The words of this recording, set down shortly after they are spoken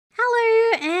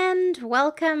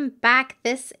welcome back.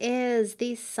 This is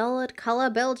the solid color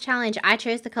build challenge. I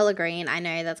chose the color green. I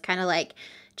know that's kind of like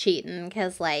cheating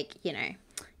because, like, you know,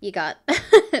 you got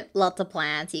lots of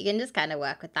plants. You can just kind of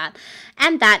work with that.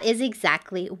 And that is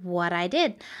exactly what I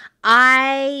did.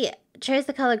 I chose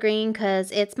the color green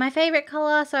because it's my favorite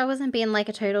color, so I wasn't being like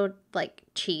a total like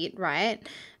cheat, right?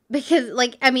 Because,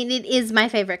 like, I mean, it is my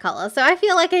favorite color. So I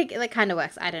feel like it kind of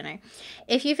works. I don't know.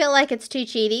 If you feel like it's too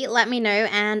cheaty, let me know.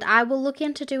 And I will look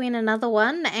into doing another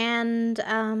one. And,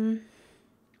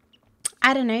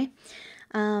 I don't know.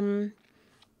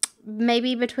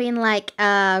 Maybe between, like,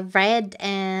 red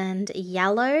and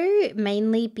yellow.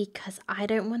 Mainly because I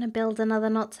don't want to build another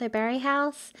not-so-berry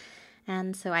house.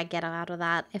 And so I get out of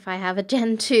that if I have a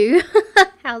Gen 2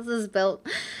 houses built.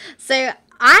 So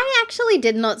I actually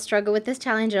did not struggle with this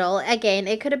challenge at all. Again,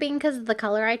 it could have been because of the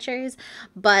color I chose,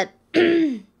 but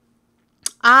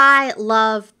I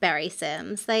love berry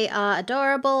sims. They are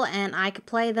adorable and I could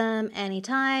play them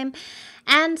anytime.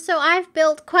 And so I've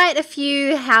built quite a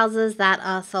few houses that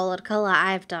are solid color.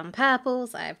 I've done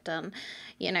purples, I've done,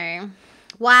 you know,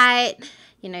 white,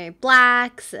 you know,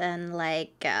 blacks, and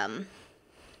like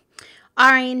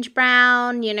orange,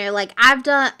 brown, you know, like I've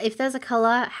done, if there's a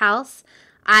color house,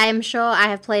 I'm sure I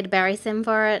have played a berry sim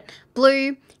for it.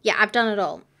 Blue, yeah, I've done it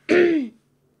all.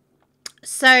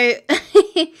 So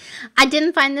I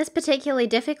didn't find this particularly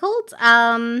difficult.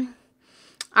 I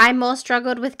more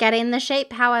struggled with getting the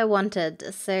shape how I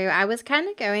wanted. So I was kind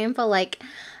of going for like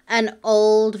an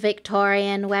old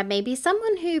Victorian where maybe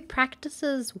someone who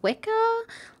practices Wicca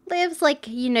lives, like,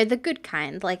 you know, the good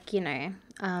kind, like, you know,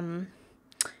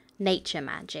 nature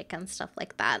magic and stuff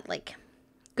like that, like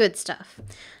good stuff,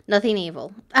 nothing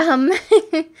evil. So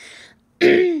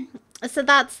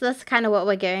that's kind of what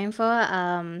we're going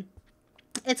for.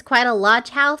 It's quite a large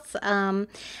house.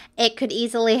 It could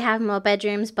easily have more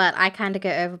bedrooms, but I kind of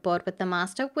go overboard with the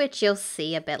master, which you'll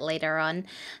see a bit later on.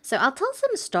 So I'll tell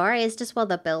some stories just while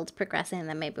the build's progressing, and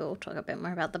then maybe we'll talk a bit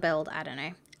more about the build. I don't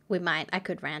know. We might. I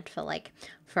could rant for like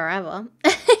forever.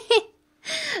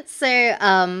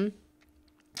 So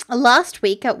last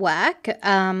week at work,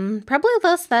 probably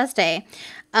last Thursday,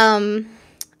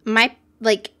 my,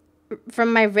 like,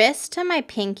 from my wrist to my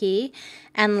pinky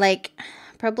and like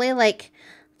probably like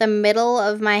the middle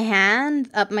of my hand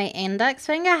up my index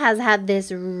finger has had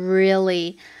this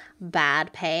really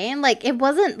bad pain. Like, it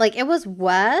wasn't, like, it was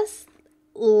worse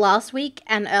last week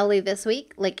and early this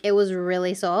week. Like, it was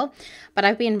really sore, but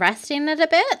I've been resting it a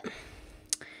bit.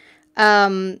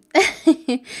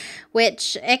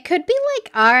 Which it could be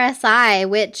like RSI,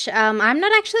 which I'm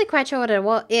not actually quite sure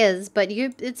what it is, but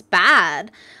it's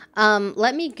bad.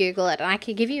 Let me Google it and I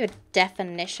could give you a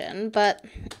definition, but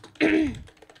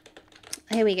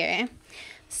here we go.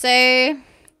 So,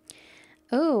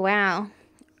 oh wow,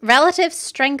 relative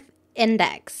strength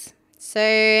index.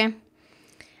 So,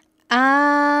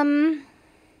 oh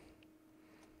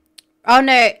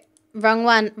no, wrong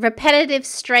one. Repetitive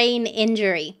strain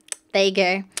injury. There you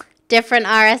go. Different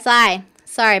RSI.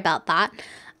 Sorry about that.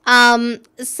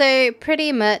 So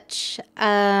pretty much,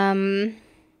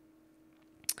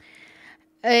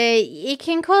 it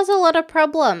can cause a lot of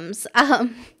problems.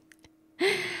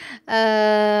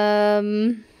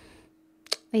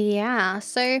 Yeah,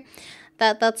 so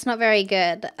that's not very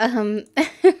good.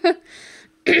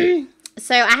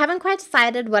 So I haven't quite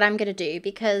decided what I'm gonna do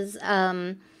because,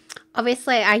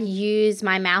 obviously, I use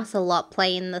my mouse a lot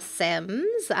playing The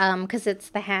Sims, because it's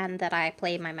the hand that I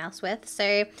play my mouse with.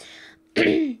 So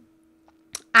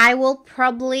I will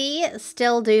probably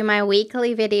still do my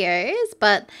weekly videos,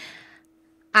 but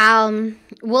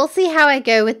we'll see how I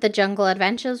go with the Jungle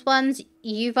Adventures ones.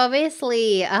 You've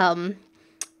obviously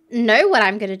know what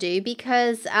I'm going to do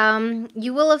because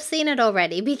you will have seen it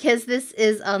already, because this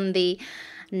is on the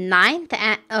 9th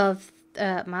of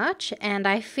March, and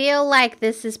I feel like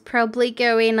this is probably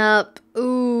going up,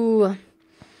 ooh,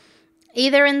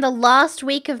 either in the last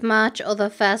week of March or the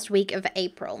first week of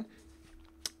April.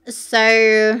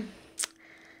 So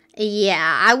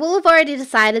yeah, I will have already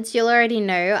decided, so you'll already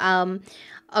know.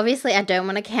 Obviously I don't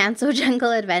want to cancel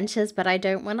Jungle Adventures, but I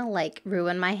don't want to like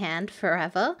ruin my hand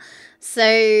forever.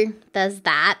 So there's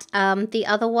that. The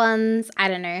other ones, I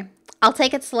don't know. I'll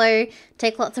take it slow,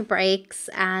 take lots of breaks,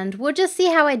 and we'll just see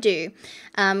how I do.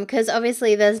 Because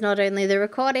obviously there's not only the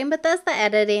recording, but there's the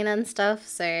editing and stuff.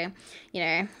 So, you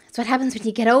know, it's what happens when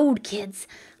you get old, kids.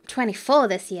 I'm 24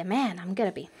 this year. Man, I'm going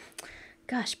to be...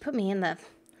 Gosh, put me in the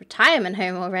retirement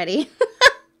home already.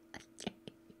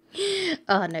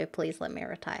 Oh, no, please let me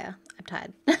retire. I'm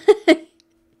tired.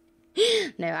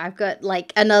 No, I've got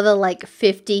like another like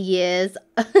 50 years.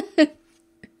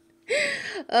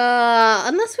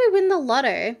 Unless we win the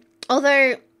lotto.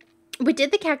 Although we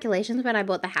did the calculations when I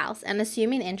bought the house, and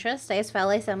assuming interest stays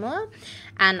fairly similar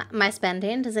and my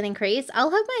spending doesn't increase,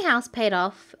 I'll have my house paid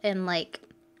off in like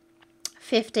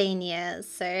 15 years.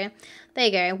 So there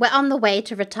you go. We're on the way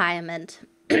to retirement.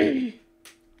 I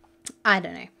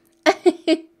don't know.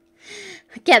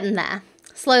 Getting there.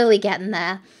 Slowly getting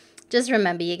there. Just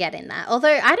remember you're getting there.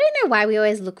 Although I don't know why we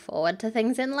always look forward to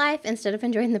things in life instead of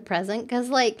enjoying the present. Because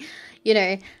like, you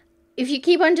know, if you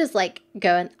keep on just like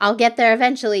going, I'll get there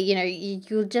eventually, you know,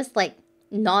 you'll just like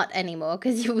not anymore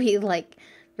because you'll be like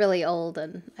really old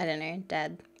and I don't know,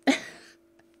 dead.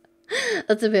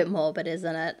 That's a bit morbid,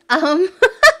 isn't it?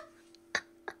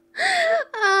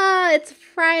 It's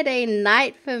Friday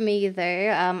night for me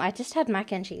though. I just had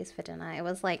mac and cheese for dinner. It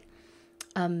was like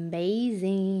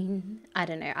amazing. I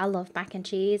don't know. I love mac and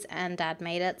cheese and Dad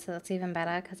made it, so that's even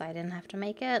better because I didn't have to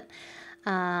make it.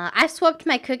 I've swapped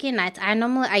my cooking nights.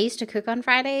 I used to cook on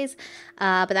Fridays,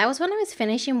 but that was when I was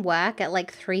finishing work at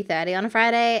like 3:30 on a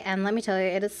Friday, and let me tell you,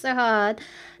 it is so hard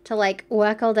to like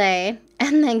work all day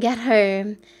and then get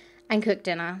home and cook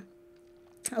dinner.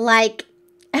 Like,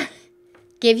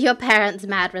 give your parents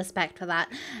mad respect for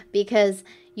that, because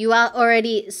you are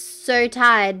already so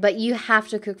tired, but you have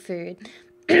to cook food.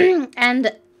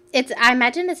 And I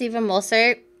imagine it's even more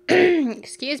so,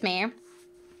 excuse me,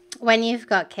 when you've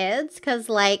got kids, because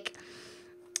like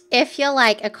if you're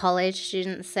like a college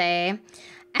student, say,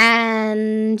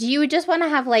 and you just want to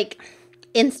have like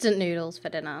instant noodles for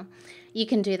dinner, you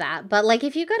can do that. But like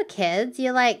if you've got kids,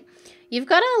 you've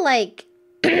got to like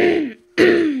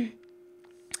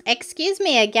excuse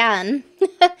me again,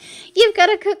 you've got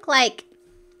to cook like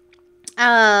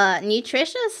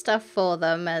nutritious stuff for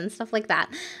them and stuff like that.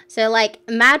 So like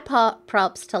mad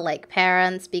props to like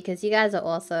parents, because you guys are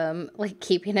awesome, like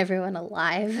keeping everyone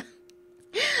alive.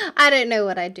 I don't know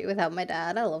what I'd do without my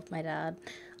dad. I love my dad.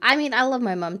 I mean, I love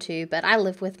my mum too, but I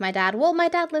live with my dad. Well, my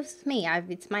dad lives with me.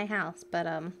 It's my house, but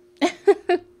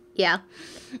yeah.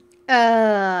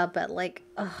 But like,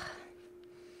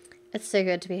 it's so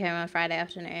good to be home on Friday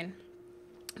afternoon.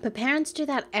 But parents do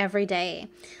that every day.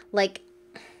 Like,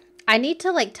 I need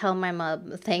to like tell my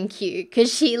mum thank you,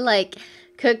 because she like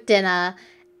cooked dinner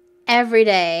every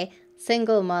day.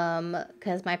 Single mum,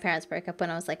 because my parents broke up when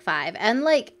I was like 5, and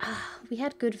like we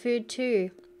had good food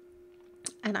too.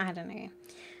 And I don't know,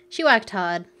 she worked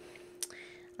hard,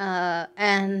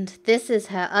 and this is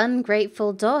her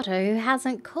ungrateful daughter who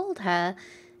hasn't called her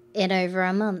in over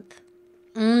a month.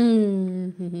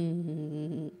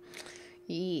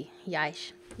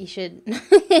 Yeesh. You should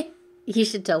you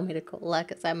should tell me to call her,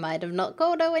 because I might have not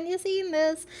called her when you're seeing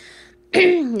this.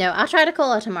 No, I'll try to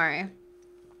call her tomorrow.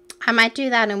 I might do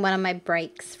that in one of my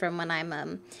breaks from when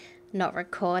I'm not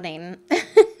recording.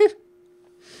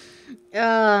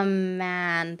 Oh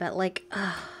man, but like,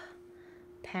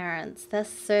 parents, they're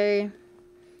so,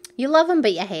 you love them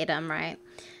but you hate them, right?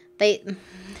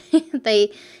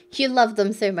 You love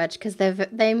them so much because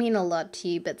they mean a lot to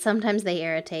you, but sometimes they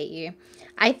irritate you.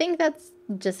 I think that's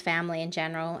just family in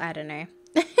general. I don't know.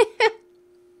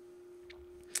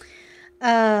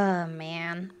 Oh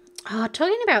man. Oh,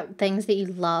 talking about things that you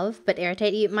love but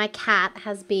irritate you, my cat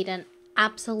has been an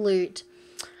absolute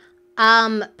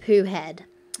poo head.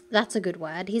 That's a good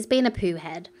word. He's been a poo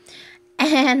head.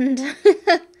 And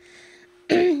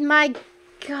my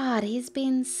God, he's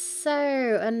been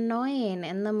so annoying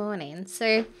in the morning.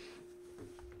 So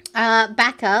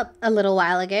back up a little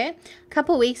while ago, a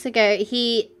couple weeks ago,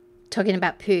 talking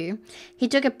about poo, he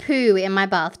took a poo in my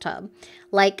bathtub.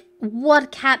 Like,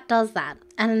 what cat does that?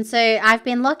 And so I've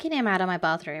been locking him out of my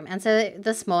bathroom. And so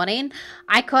this morning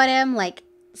I caught him like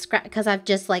because I've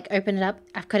just like opened it up.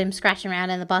 I've caught him scratching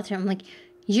around in the bathroom. I'm like,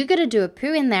 you got to do a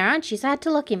poo in there, aren't you? So I had to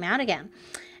lock him out again.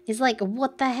 He's like,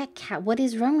 what the heck, cat? What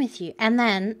is wrong with you? And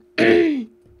then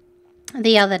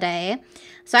the other day,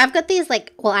 so I've got these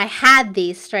like, well, I had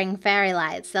these string fairy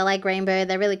lights. They're like rainbow.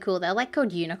 They're really cool. They're like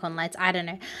called unicorn lights. I don't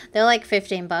know. They're like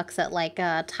 $15 at like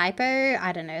Typo.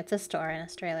 I don't know. It's a store in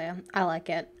Australia. I like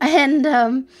it. And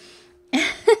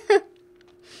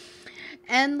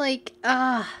and like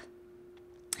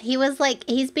he was like,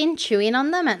 he's been chewing on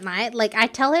them at night. Like I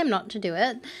tell him not to do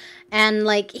it, and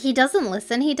like he doesn't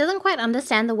listen. He doesn't quite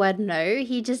understand the word no.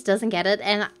 He just doesn't get it.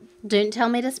 And don't tell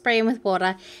me to spray him with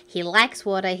water. He likes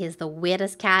water. He's the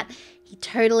weirdest cat. He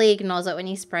totally ignores it when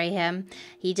you spray him.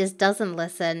 He just doesn't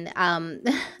listen.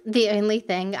 The only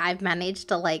thing I've managed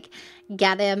to like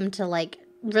get him to like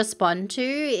respond to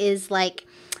is like,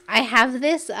 I have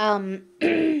this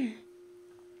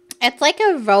it's like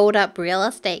a rolled up real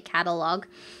estate catalog,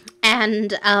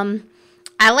 and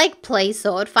I like play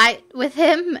sword fight with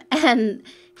him, and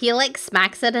he like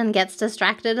smacks it and gets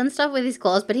distracted and stuff with his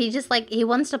claws, but he just like, he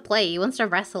wants to play, he wants to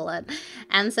wrestle it.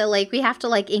 And so like we have to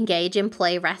like engage in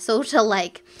play wrestle to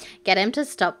like get him to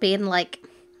stop being like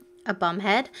a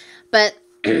bumhead. But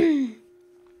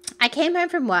I came home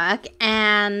from work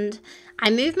and I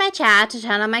moved my chair to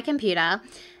turn on my computer,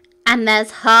 and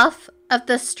there's half of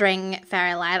the string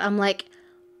fairy light. I'm like,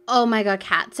 oh my god,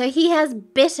 cat. So he has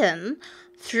bitten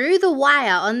through the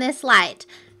wire on this light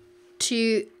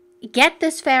to get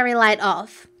this fairy light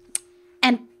off,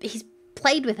 and he's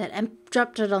played with it and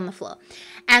dropped it on the floor.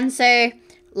 And so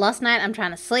last night I'm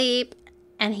trying to sleep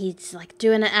and he's like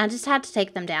doing it, and I just had to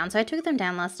take them down. So I took them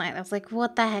down last night. I was like,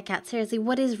 what the heck, cat? Seriously,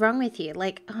 what is wrong with you?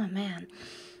 Like, oh man.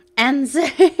 And so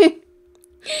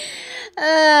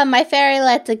my fairy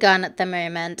lights are gone at the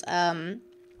moment.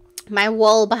 My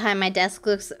wall behind my desk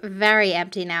looks very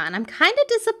empty now, and I'm kind of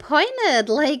disappointed.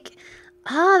 Like,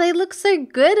 they look so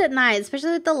good at night,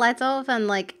 especially with the lights off, and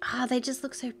like, they just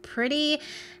look so pretty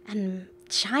and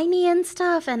shiny and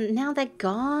stuff, and now they're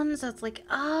gone. So it's like,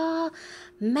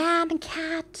 man,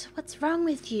 cat, what's wrong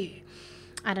with you?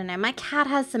 I don't know. My cat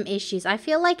has some issues. I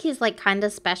feel like he's like kind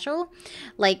of special.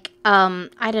 Like,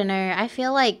 I don't know. I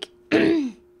feel like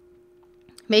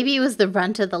maybe it was the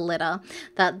runt of the litter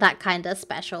that kind of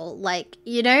special. Like,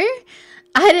 you know,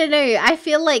 I don't know. I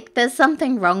feel like there's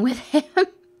something wrong with him.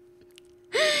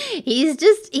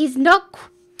 He's not,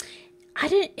 I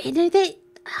don't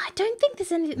think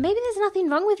there's any, maybe there's nothing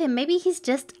wrong with him. Maybe he's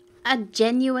just a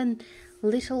genuine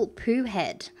little poo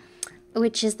head,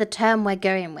 which is the term we're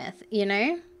going with, you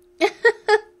know?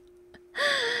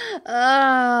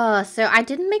 So I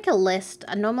didn't make a list.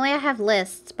 Normally I have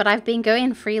lists, but I've been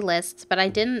going free lists, but I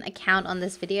didn't account on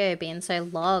this video being so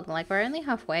long. Like, we're only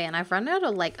halfway and I've run out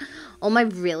of like all my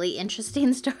really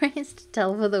interesting stories to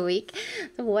tell for the week.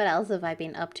 So what else have I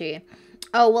been up to?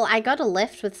 Oh, well, I got a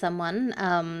lift with someone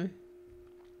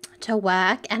to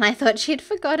work, and I thought she'd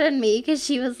forgotten me because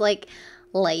she was like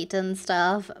late and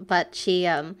stuff, but she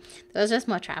there was just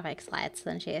more traffic lights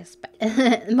than she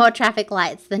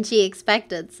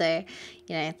expected, so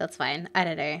you know, that's fine. I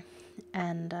don't know.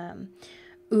 And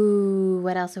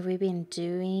what else have we been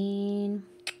doing?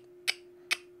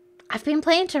 I've been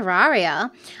playing Terraria.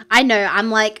 I know,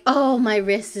 I'm like, oh, my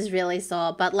wrist is really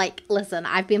sore, but like, listen,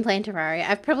 I've been playing Terraria.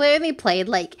 I've probably only played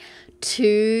like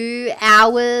 2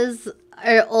 hours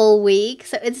all week,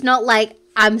 so it's not like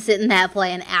I'm sitting there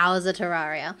playing hours of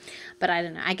Terraria. But I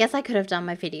don't know. I guess I could have done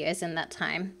my videos in that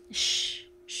time. Shh.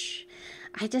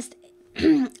 I just,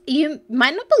 you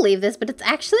might not believe this, but it's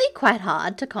actually quite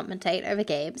hard to commentate over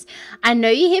games. I know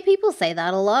you hear people say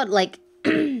that a lot. Like,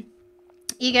 you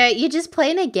go, you're just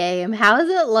playing a game. How is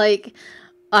it like,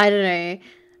 I don't know,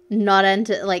 not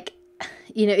into, like,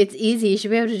 you know, it's easy. You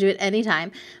should be able to do it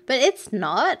anytime. But it's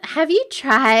not. Have you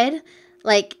tried,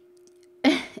 like,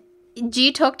 do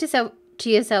you talk to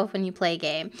yourself when you play a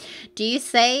game? Do you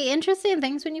say interesting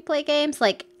things when you play games?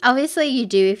 Like, obviously you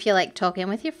do if you're like talking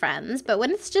with your friends, but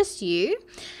when it's just you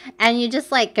and you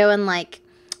just like going like,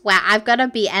 wow, I've got to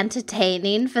be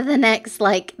entertaining for the next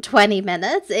like 20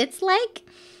 minutes, it's like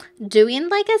doing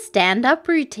like a stand-up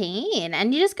routine,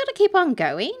 and you just got to keep on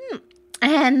going.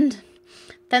 And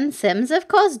then Sims, of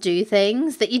course, do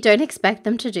things that you don't expect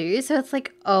them to do. So it's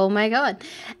like, oh my god.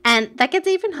 And that gets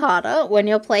even harder when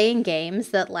you're playing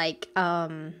games that like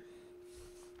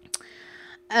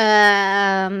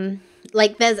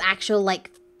there's actual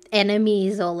like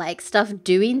enemies or like stuff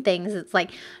doing things. It's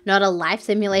like not a life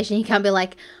simulation. You can't be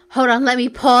like, hold on, let me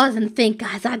pause and think,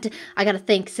 guys. I gotta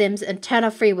think, Sims, and turn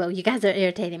off free will. You guys are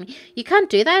irritating me. You can't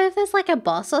do that if there's like a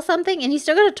boss or something, and you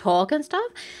still gotta talk and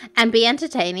stuff and be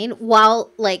entertaining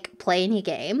while like playing your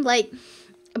game. Like,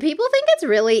 people think it's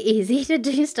really easy to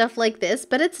do stuff like this,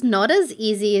 but it's not as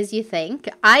easy as you think.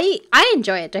 I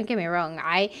enjoy it, don't get me wrong.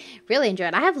 I really enjoy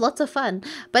it. I have lots of fun,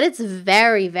 but it's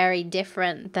very, very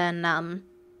different than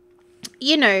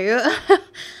you know,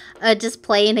 just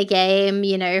playing a game,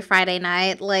 you know, Friday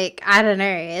night. Like, I don't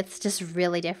know. It's just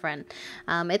really different.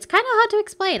 It's kind of hard to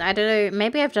explain. I don't know.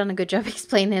 Maybe I've done a good job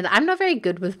explaining it. I'm not very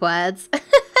good with words.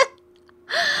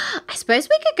 I suppose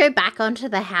we could go back onto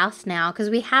the house now because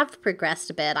we have progressed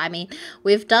a bit. I mean,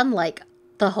 we've done like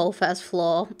the whole first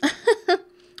floor.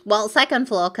 Well, second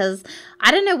floor, because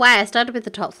I don't know why I started with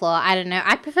the top floor. I don't know.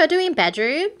 I prefer doing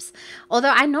bedrooms,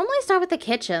 although I normally start with the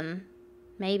kitchen.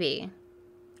 Maybe.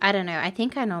 I don't know. I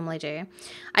think I normally do.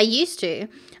 I used to.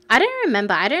 I don't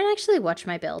remember. I don't actually watch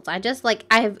my builds. I just like,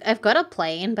 I've got a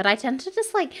plane, but I tend to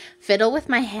just like fiddle with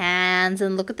my hands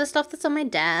and look at the stuff that's on my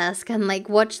desk and like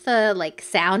watch the like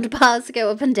sound bars go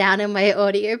up and down in my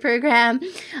audio program.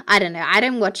 I don't know. I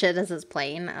don't watch it as it's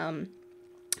plain.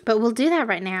 But we'll do that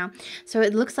right now. So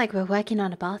it looks like we're working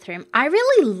on a bathroom. I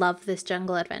really love this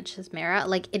Jungle Adventures mirror.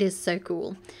 Like, it is so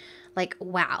cool. Like,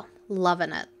 wow.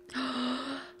 Loving it.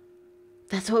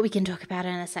 That's what we can talk about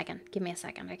in a second. Give me a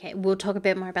second. Okay, we'll talk a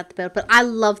bit more about the build. But I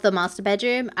love the master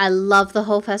bedroom. I love the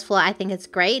whole first floor. I think it's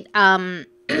great. There's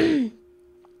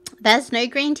no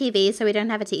green TV, so we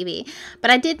don't have a TV.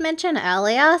 But I did mention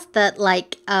earlier that,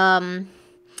 like, I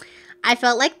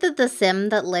felt like that the sim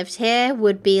that lived here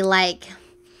would be, like,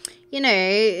 you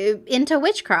know, into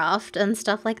witchcraft and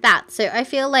stuff like that. So I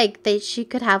feel like she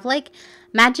could have, like,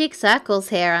 magic circles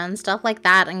here and stuff like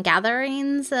that, and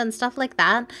gatherings and stuff like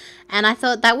that. And I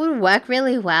thought that would work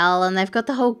really well. And they've got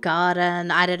the whole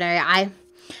garden. I don't know. I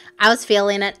was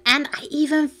feeling it. And I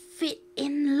even fit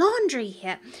in laundry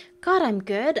here. God, I'm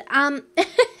good. I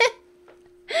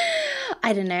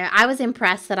don't know. I was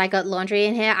impressed that I got laundry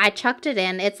in here. I chucked it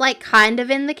in. It's like kind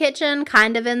of in the kitchen,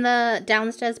 kind of in the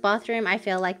downstairs bathroom. I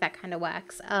feel like that kind of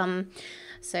works.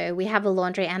 So we have a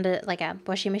laundry and a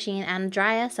washing machine and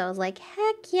dryer. So I was like,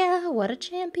 heck yeah, what a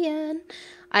champion.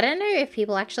 I don't know if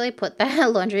people actually put their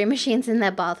laundry machines in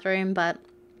their bathroom, but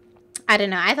I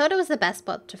don't know. I thought it was the best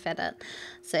spot to fit it.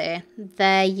 So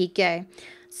there you go.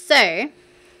 So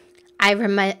I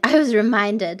was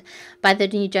reminded by the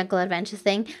new Jungle Adventures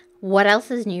thing. What else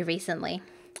is new recently?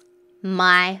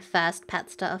 My first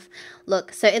pet stuff.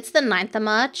 Look, so it's the 9th of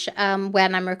March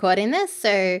when I'm recording this.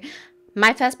 So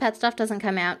my first pet stuff doesn't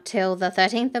come out till the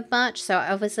 13th of March. So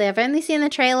obviously I've only seen the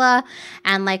trailer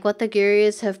and like what the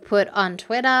gurus have put on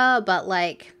Twitter. But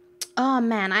like, oh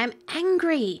man, I'm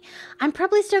angry. I'm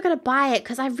probably still going to buy it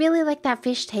because I really like that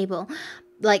fish table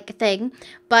like thing.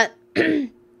 But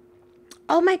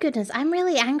oh my goodness, I'm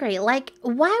really angry. Like,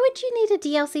 why would you need a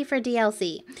DLC for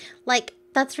DLC? Like,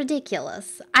 that's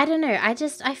ridiculous. I don't know. I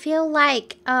feel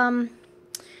like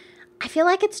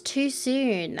it's too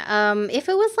soon. If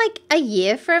it was like a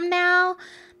year from now,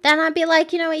 then I'd be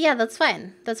like, you know what? Yeah, that's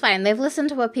fine. That's fine. They've listened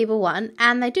to what people want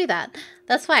and they do that.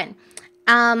 That's fine.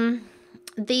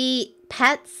 The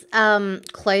pets,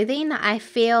 clothing, I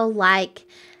feel like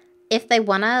if they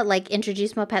want to, like,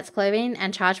 introduce more pets clothing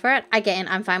and charge for it, again,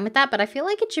 I'm fine with that. But I feel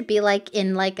like it should be, like,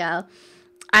 in, like, a,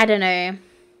 I don't know,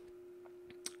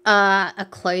 a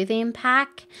clothing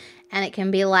pack. And it can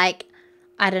be, like,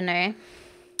 I don't know,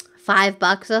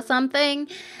 $5 or something.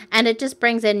 And it just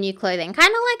brings in new clothing.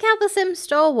 Kind of like how the Sims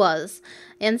store was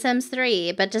in Sims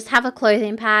 3. But just have a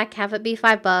clothing pack, have it be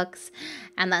 $5.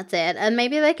 And that's it. And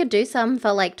maybe they could do some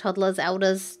for like toddlers,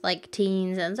 elders, like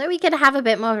teens. And so we could have a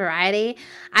bit more variety.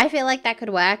 I feel like that could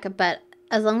work. But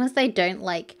as long as they don't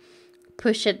like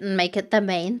push it and make it the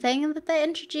main thing that they're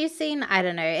introducing, I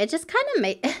don't know. It just kind of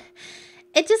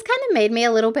made me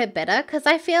a little bit bitter. Because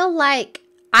I feel like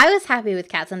I was happy with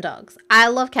cats and dogs. I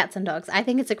love cats and dogs. I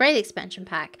think it's a great expansion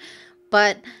pack.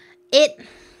 But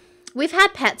we've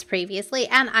had pets previously,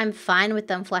 and I'm fine with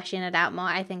them fleshing it out more.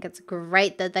 I think it's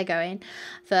great that they're going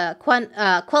for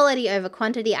quality over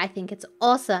quantity. I think it's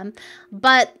awesome.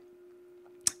 But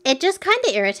it just kind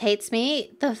of irritates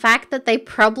me, the fact that they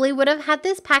probably would have had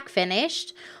this pack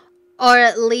finished, or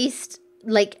at least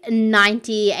like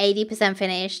 90-80%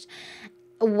 finished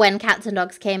when cats and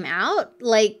dogs came out.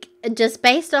 Like, just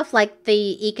based off like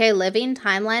the eco-living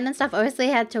timeline and stuff. Obviously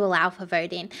had to allow for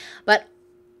voting, but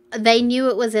they knew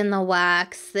it was in the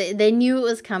works. They knew it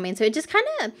was coming. So it just kind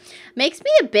of makes me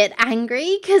a bit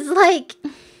angry because, like,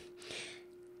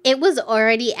 it was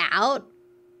already out.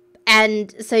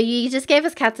 And so you just gave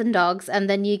us cats and dogs. And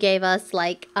then you gave us,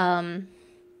 like,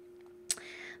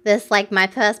 this, like, my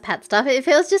first pet stuff. It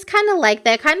feels just kind of like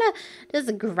they're kind of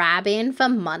just grabbing for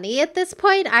money at this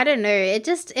point. I don't know. It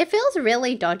feels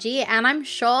really dodgy. And I'm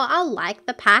sure I'll like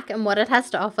the pack and what it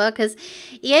has to offer, because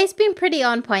EA's been pretty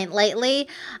on point lately.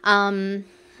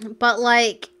 But,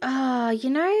 like, you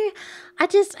know,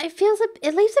 it leaves a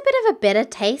bit of a bitter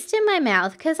taste in my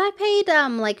mouth, because I paid,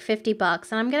 like,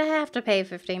 $50, and I'm going to have to pay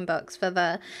 $15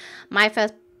 for my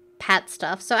first pet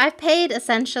stuff. So I've paid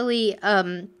essentially,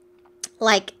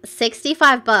 like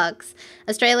 $65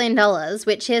 Australian dollars,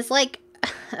 which is like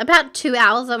about 2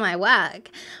 hours of my work,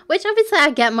 which obviously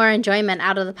I get more enjoyment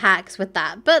out of the packs with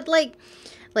that, but like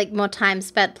more time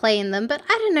spent playing them. But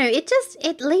I don't know,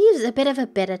 it leaves a bit of a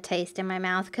bitter taste in my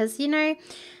mouth, because, you know,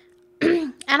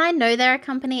 and I know they're a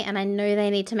company and I know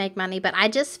they need to make money, but I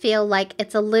just feel like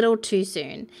it's a little too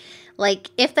soon.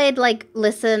 Like, if they'd, like,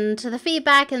 listened to the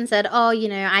feedback and said, oh, you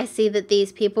know, I see that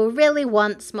these people really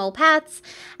want small pets,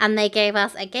 and they gave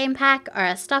us a game pack or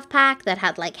a stuff pack that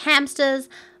had, like, hamsters,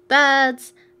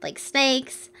 birds, like,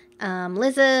 snakes,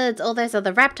 lizards, all those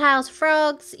other reptiles,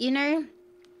 frogs, you know,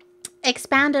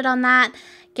 expanded on that,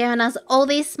 giving us all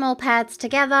these small pets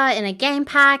together in a game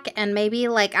pack, and maybe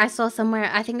like I saw somewhere,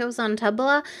 I think it was on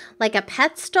Tumblr, like a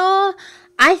pet store.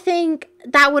 I think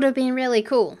that would have been really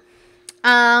cool.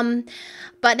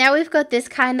 But now we've got this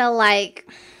kind of like,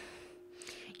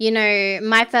 you know,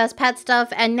 my first pet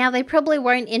stuff, and now they probably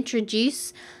won't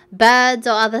introduce birds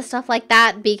or other stuff like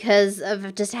that because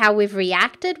of just how we've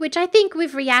reacted, which I think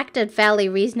we've reacted fairly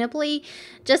reasonably,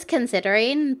 just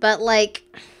considering, but like,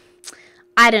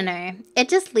 I don't know, it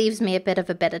just leaves me a bit of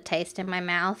a bitter taste in my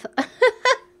mouth.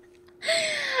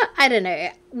 I don't know.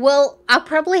 Well, I'll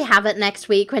probably have it next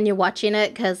week when you're watching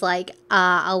it, because like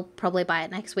I'll probably buy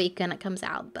it next week when it comes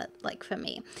out, but like for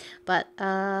me. But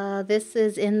this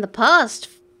is in the past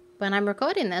when I'm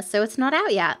recording this, so it's not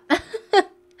out yet.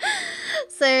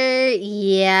 So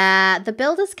yeah, the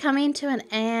build is coming to an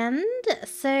end.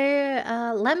 So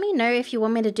let me know if you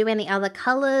want me to do any other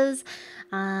colors.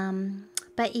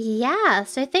 But yeah,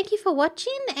 so thank you for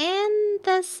watching, and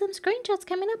there's some screenshots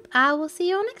coming up. I will see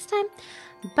you all next time.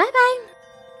 Bye bye.